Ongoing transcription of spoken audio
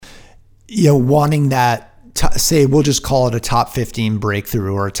wanting that, say, we'll just call it a top 15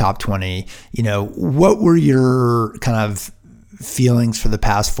 breakthrough or a top 20, what were your kind of feelings for the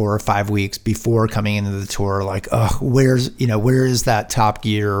past 4 or 5 weeks before coming into the tour? Like, where is that top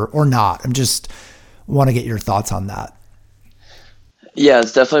gear or not? I'm just want to get your thoughts on that. Yeah,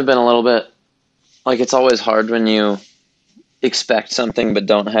 it's definitely been a little bit like, it's always hard when you expect something but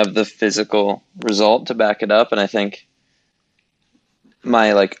don't have the physical result to back it up. And I think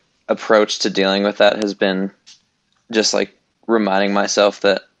my approach to dealing with that has been just reminding myself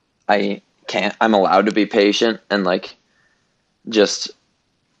that I'm allowed to be patient and just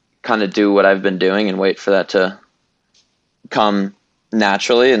kind of do what I've been doing and wait for that to come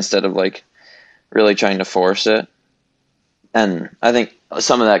naturally instead of really trying to force it. And I think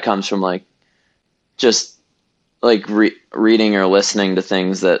some of that comes from just reading or listening to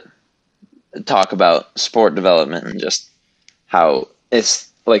things that talk about sport development and just how it's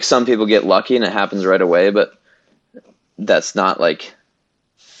some people get lucky and it happens right away, but that's not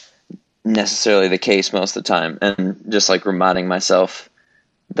necessarily the case most of the time. And just reminding myself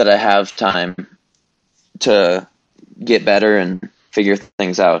that I have time to get better and figure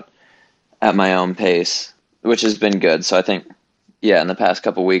things out at my own pace, which has been good. So I think, in the past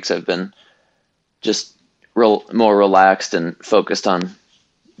couple of weeks, I've been just more relaxed and focused on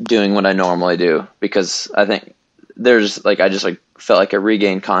doing what I normally do, because I think there's I just felt like I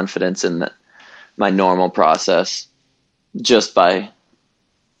regained confidence in my normal process just by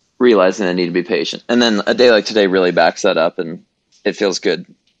realizing I need to be patient. And then a day like today really backs that up, and it feels good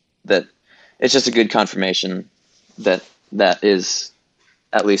that it's just a good confirmation that is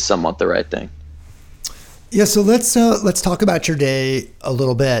at least somewhat the right thing. Yeah, so let's talk about your day a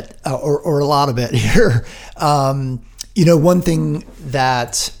little bit, or a lot of it here. One thing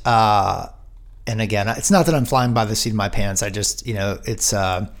that, and again, it's not that I'm flying by the seat of my pants. I just, it's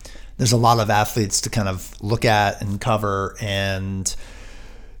there's a lot of athletes to kind of look at and cover. And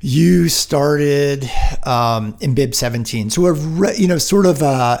you started in bib 17, so sort of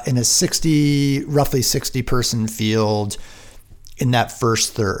in a roughly 60 person field in that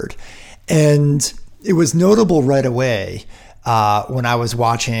first third, and it was notable right away when I was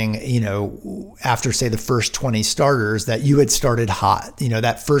watching, after say the first 20 starters, that you had started hot,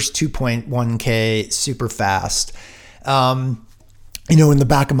 that first 2.1K super fast. In the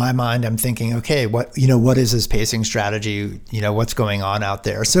back of my mind, I'm thinking, okay, what is his pacing strategy? What's going on out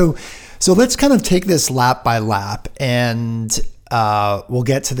there? So let's kind of take this lap by lap, and we'll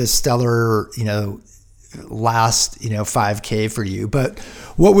get to this stellar, last 5K for you. But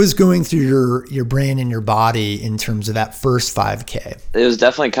what was going through your brain and your body in terms of that first 5K? It was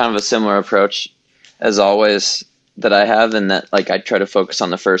definitely kind of a similar approach as always that I have, in that I try to focus on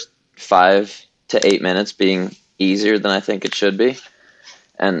the first 5 to 8 minutes being easier than I think it should be.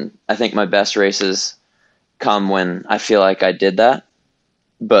 And I think my best races come when I feel like I did that,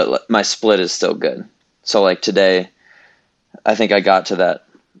 but my split is still good. So today, I think I got to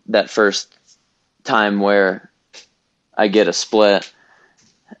that first time where I get a split,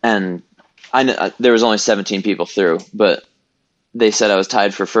 and there was only 17 people through, but they said I was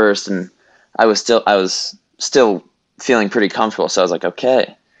tied for first, and I was still feeling pretty comfortable. So I was like,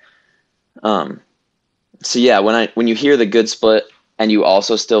 okay. So yeah, when you hear the good split and you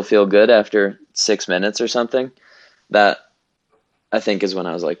also still feel good after 6 minutes or something, that I think is when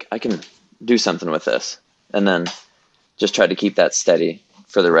I was like, I can do something with this. And then just try to keep that steady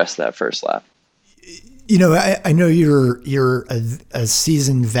for the rest of that first lap. I know you're a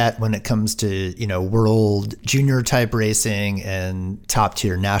seasoned vet when it comes to, world junior type racing and top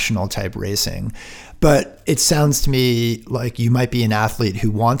tier national type racing, but it sounds to me like you might be an athlete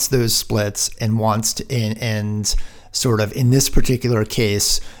who wants those splits and wants to, and sort of in this particular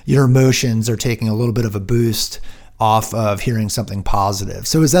case, your emotions are taking a little bit of a boost off of hearing something positive.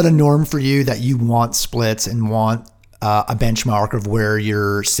 So is that a norm for you, that you want splits and want a benchmark of where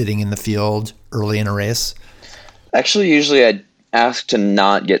you're sitting in the field early in a race? Actually, usually I ask to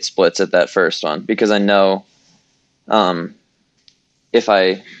not get splits at that first one, because I know if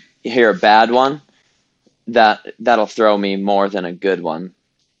I hear a bad one, that'll throw me more than a good one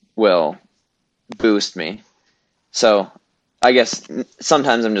will boost me. So I guess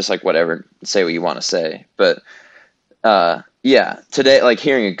sometimes I'm just like, whatever, say what you want to say. But today,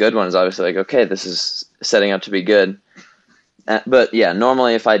 hearing a good one is obviously okay, this is setting up to be good. But yeah,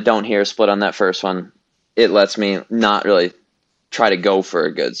 normally if I don't hear a split on that first one, it lets me not really try to go for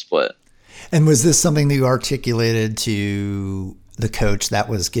a good split. And was this something that you articulated to the coach that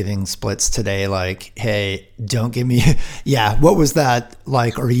was giving splits today? Like, hey, don't give me, yeah. What was that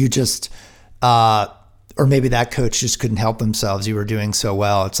like? Or you just, or maybe that coach just couldn't help themselves. You were doing so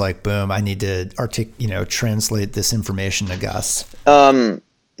well. It's like, boom, I need to translate this information to Gus. No,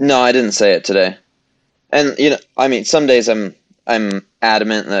 I didn't say it today. And, I mean, some days I'm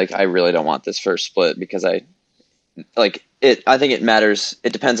adamant, like, I really don't want this first split because I think it matters.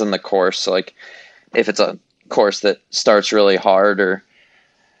 It depends on the course. So, like, if it's a course that starts really hard or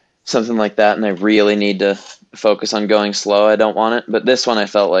something like that, and I really need to focus on going slow, I don't want it. But this one, I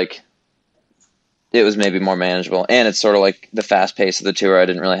felt like it was maybe more manageable. And it's sort of like the fast pace of the tour. I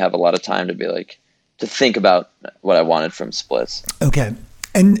didn't really have a lot of time to think about what I wanted from splits. Okay.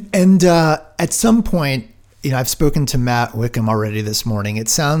 And at some point, I've spoken to Matt Wickham already this morning. It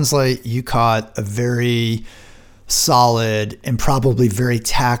sounds like you caught a very solid and probably very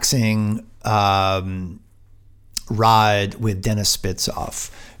taxing ride with Dennis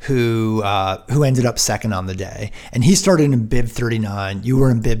Spitzoff, who ended up second on the day. And he started in bib 39. You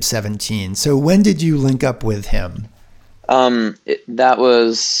were in bib 17. So when did you link up with him? That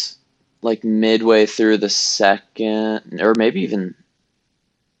was like midway through the second, or maybe even,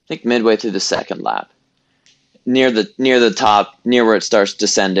 I think midway through the second lap, near the top, near where it starts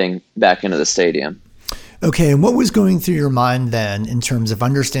descending back into the stadium. Okay, and what was going through your mind then in terms of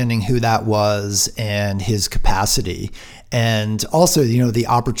understanding who that was and his capacity, and also, the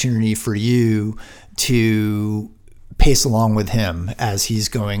opportunity for you to pace along with him as he's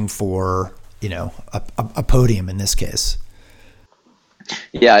going for, a podium in this case?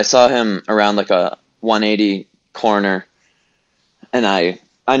 Yeah, I saw him around like a 180 corner, and I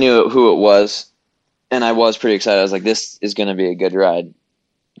knew who it was, and I was pretty excited. I was like, this is going to be a good ride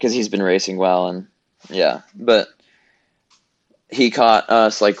because he's been racing well, and yeah, but he caught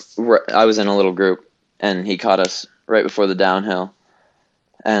us, I was in a little group, and he caught us right before the downhill,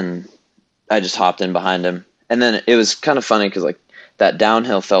 and I just hopped in behind him. And then it was kind of funny because, that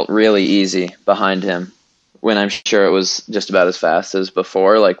downhill felt really easy behind him when I'm sure it was just about as fast as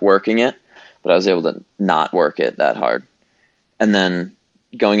before, working it, but I was able to not work it that hard. And then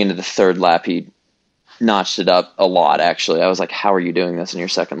going into the third lap, he notched it up a lot, actually. I was like, how are you doing this in your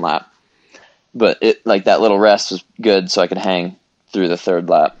second lap? But that little rest was good, so I could hang through the third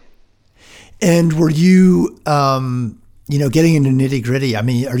lap. And were you, getting into nitty gritty? I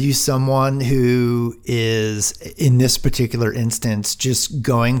mean, are you someone who is, in this particular instance, just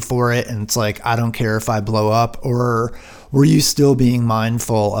going for it and it's like, I don't care if I blow up? Or were you still being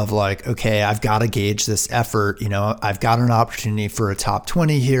mindful of okay, I've got to gauge this effort. I've got an opportunity for a top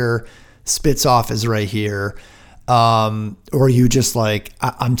 20 here. Spitzoff is right here. Or are you just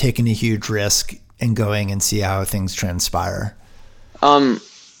I'm taking a huge risk and going and see how things transpire?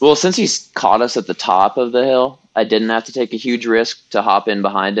 Well, since he's caught us at the top of the hill, I didn't have to take a huge risk to hop in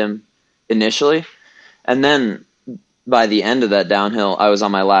behind him initially. And then by the end of that downhill, I was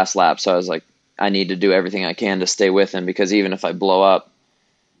on my last lap. So I was like, I need to do everything I can to stay with him, because even if I blow up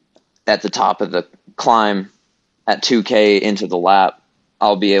at the top of the climb at 2K into the lap,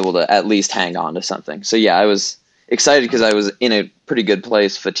 I'll be able to at least hang on to something. So yeah, I was excited because I was in a pretty good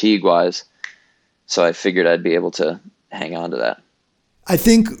place fatigue-wise, so I figured I'd be able to hang on to that. I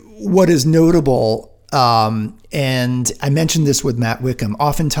think what is notable, and I mentioned this with Matt Wickham,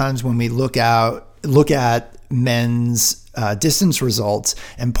 oftentimes when we look at men's distance results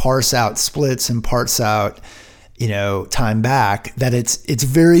and parse out splits and parse out time back, that it's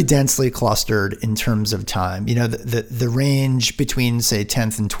very densely clustered in terms of time. The range between, say,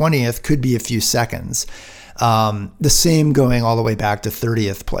 10th and 20th could be a few seconds. The same going all the way back to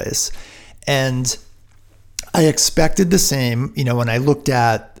 30th place. And I expected the same, when I looked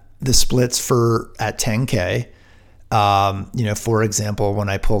at the splits at 10K, for example, when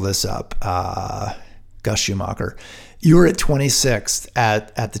I pull this up, Gus Schumacher, you were at 26th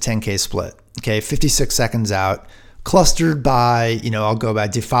at the 10K split. Okay. 56 seconds out, clustered by, I'll go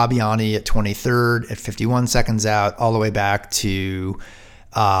back to Fabiani at 23rd at 51 seconds out, all the way back to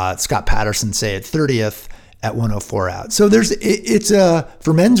Scott Patterson, say at 30th at 104 out. So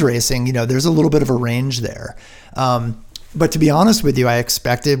for men's racing, there's a little bit of a range there. But to be honest with you, I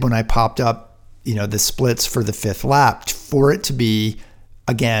expected when I popped up, the splits for the fifth lap for it to be,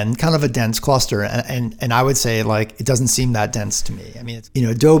 again, kind of a dense cluster. And I would say it doesn't seem that dense to me. I mean,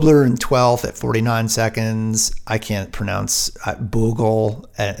 Dobler in 12th at 49 seconds. I can't pronounce Bogle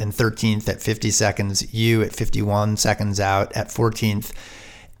in 13th at 50 seconds. You at 51 seconds out at 14th.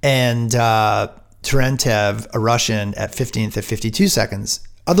 And Terentev, a Russian, at 15th at 52 seconds.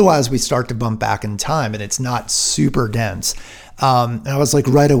 Otherwise, we start to bump back in time, and it's not super dense. And I was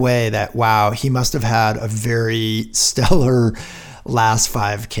right away that, wow, he must have had a very stellar last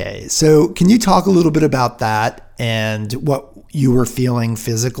 5K. So can you talk a little bit about that and what you were feeling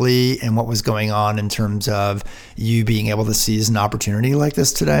physically and what was going on in terms of you being able to seize an opportunity like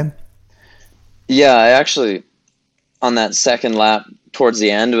this today? Yeah, I actually, on that second lap towards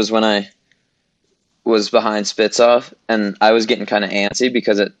the end was when I was behind Spitzov, and I was getting kind of antsy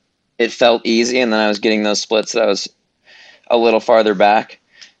because it felt easy, and then I was getting those splits that I was a little farther back.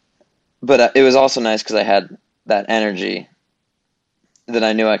 But it was also nice because I had that energy that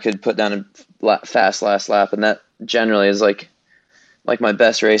I knew I could put down a fast last lap, and that generally is like my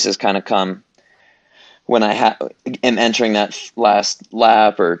best races kind of come when I am entering that last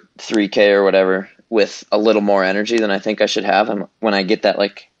lap or 3K or whatever with a little more energy than I think I should have. And when I get that,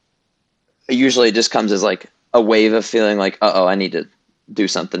 like, usually it just comes as like a wave of feeling like, uh-oh, I need to do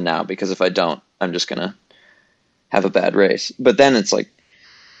something now, because if I don't, I'm just going to have a bad race. But then it's like,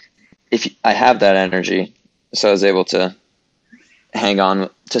 if I have that energy, so I was able to hang on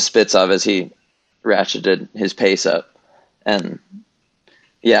to Spitzov as he ratcheted his pace up. And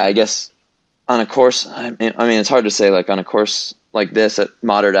yeah, I guess on a course, I mean, it's hard to say, like on a course like this at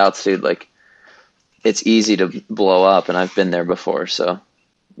moderate altitude, like it's easy to blow up, and I've been there before. So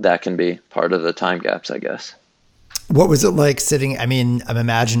that can be part of the time gaps, I guess. What was it like sitting? I mean, I'm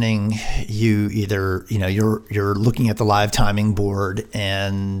imagining you either, you're looking at the live timing board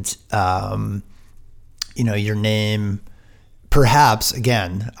and, your name, perhaps,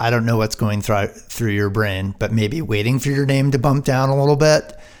 again, I don't know what's going through your brain, but maybe waiting for your name to bump down a little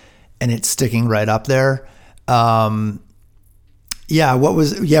bit and it's sticking right up there. What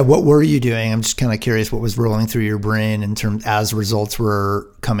were you doing? I'm just kind of curious what was rolling through your brain in terms as results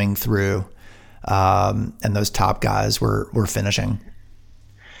were coming through. And those top guys were finishing.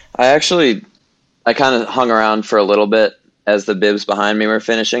 I kind of hung around for a little bit as the bibs behind me were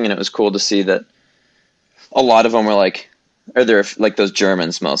finishing, and it was cool to see that a lot of them were they're like those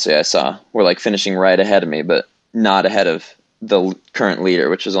Germans mostly I saw were like finishing right ahead of me, but not ahead of the current leader,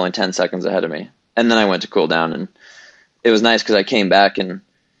 which was only 10 seconds ahead of me. And then I went to cool down, and it was nice because I came back and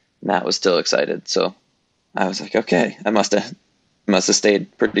Matt was still excited. So I was like, okay, I must have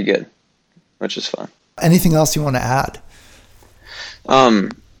stayed pretty good, which was fun. Anything else you want to add?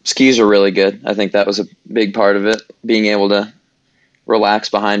 Skis are really good. I think that was a big part of it. Being able to relax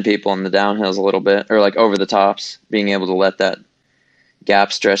behind people in the downhills a little bit, or like over the tops, being able to let that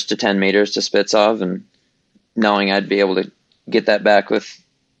gap stretch to 10 meters to Spitzov, and knowing I'd be able to get that back with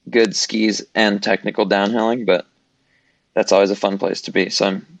good skis and technical downhilling. But that's always a fun place to be. So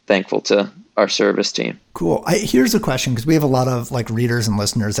I'm thankful to our service team. Cool. Here's a question, because we have a lot of like readers and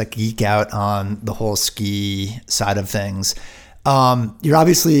listeners that geek out on the whole ski side of things. You're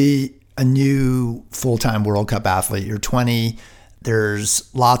obviously a new full-time World Cup athlete. You're 20.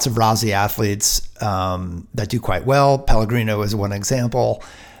 There's lots of Rossi athletes that do quite well. Pellegrino is one example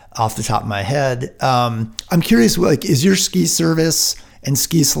off the top of my head. I'm curious, like, is your ski service and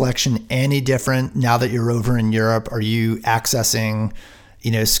ski selection any different now that you're over in Europe? Are you accessing,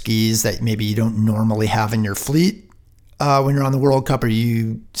 skis that maybe you don't normally have in your fleet when you're on the World Cup? Are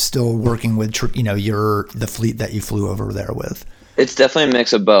you still working with, the fleet that you flew over there with? It's definitely a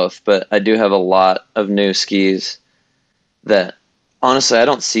mix of both, but I do have a lot of new skis that, honestly, I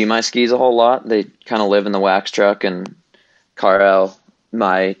don't see my skis a whole lot. They kind of live in the wax truck, and Karel,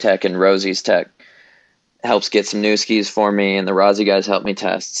 my tech, and Rosie's tech helps get some new skis for me, and the Rossi guys help me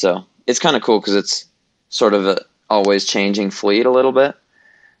test. So it's kind of cool because it's sort of a always changing fleet a little bit.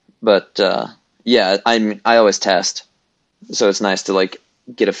 But I always test, so it's nice to like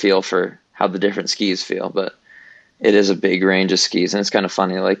get a feel for how the different skis feel. But it is a big range of skis, and it's kind of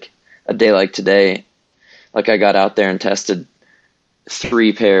funny. Like a day like today, like I got out there and tested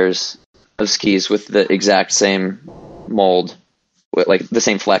 3 pairs of skis with the exact same mold, with like the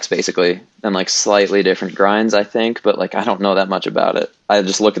same flex basically, and like slightly different grinds, I think, but like I don't know that much about it. I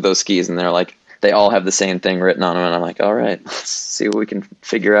just look at those skis and they're like, they all have the same thing written on them, and I'm like, all right, let's see what we can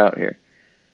figure out here.